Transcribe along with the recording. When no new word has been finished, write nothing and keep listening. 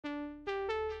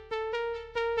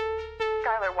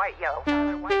Skyler White, yo.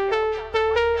 Skyler White, yo.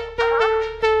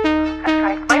 That's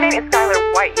right. My name is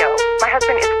Skyler White, yo. My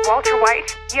husband is Walter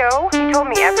White, yo. He told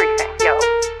me everything, yo.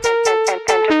 And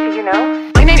just so you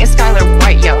know, my name is Skyler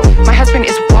White, yo. My husband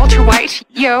is Walter White,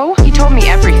 yo. He told me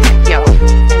everything, yo.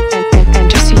 And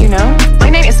just so you know, my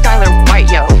name is Skyler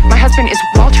White, yo. My husband is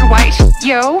Walter White,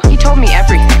 yo. He told me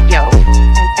everything, yo.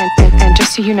 And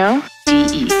just so you know,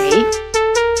 DEA,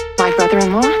 my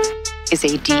brother-in-law, is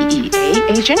a DEA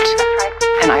agent. That's right.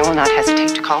 And I will not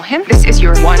hesitate to call him. This is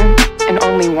your one and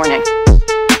only warning.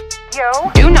 Yo.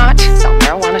 Do not sell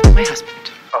marijuana to my husband.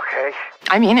 Okay.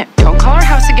 I mean it. Don't call our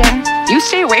house again. You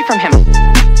stay away from him,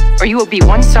 or you will be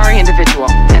one sorry individual,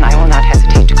 and I will not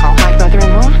hesitate to call my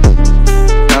brother-in-law.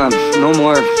 No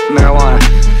more marijuana.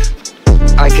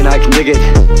 I can dig it.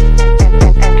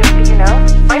 And just so you know,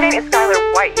 my name is Skyler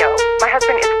White, yo. My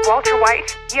husband is Walter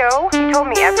White, yo. He told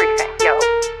me everything, yo.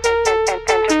 And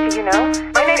just so you know,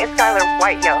 my name is Skyler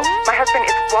White, yo. My husband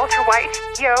is Walter White,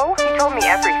 yo. He told me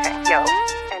everything, yo.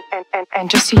 And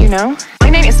just so you know, my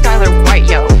name is Skyler White,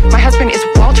 yo. My husband is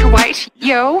Walter White,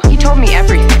 yo. He told me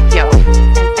everything, yo.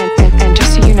 And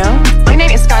just so you know, my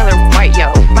name is Skyler White,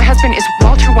 yo. My husband is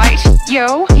Walter White,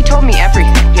 yo. He told me everything.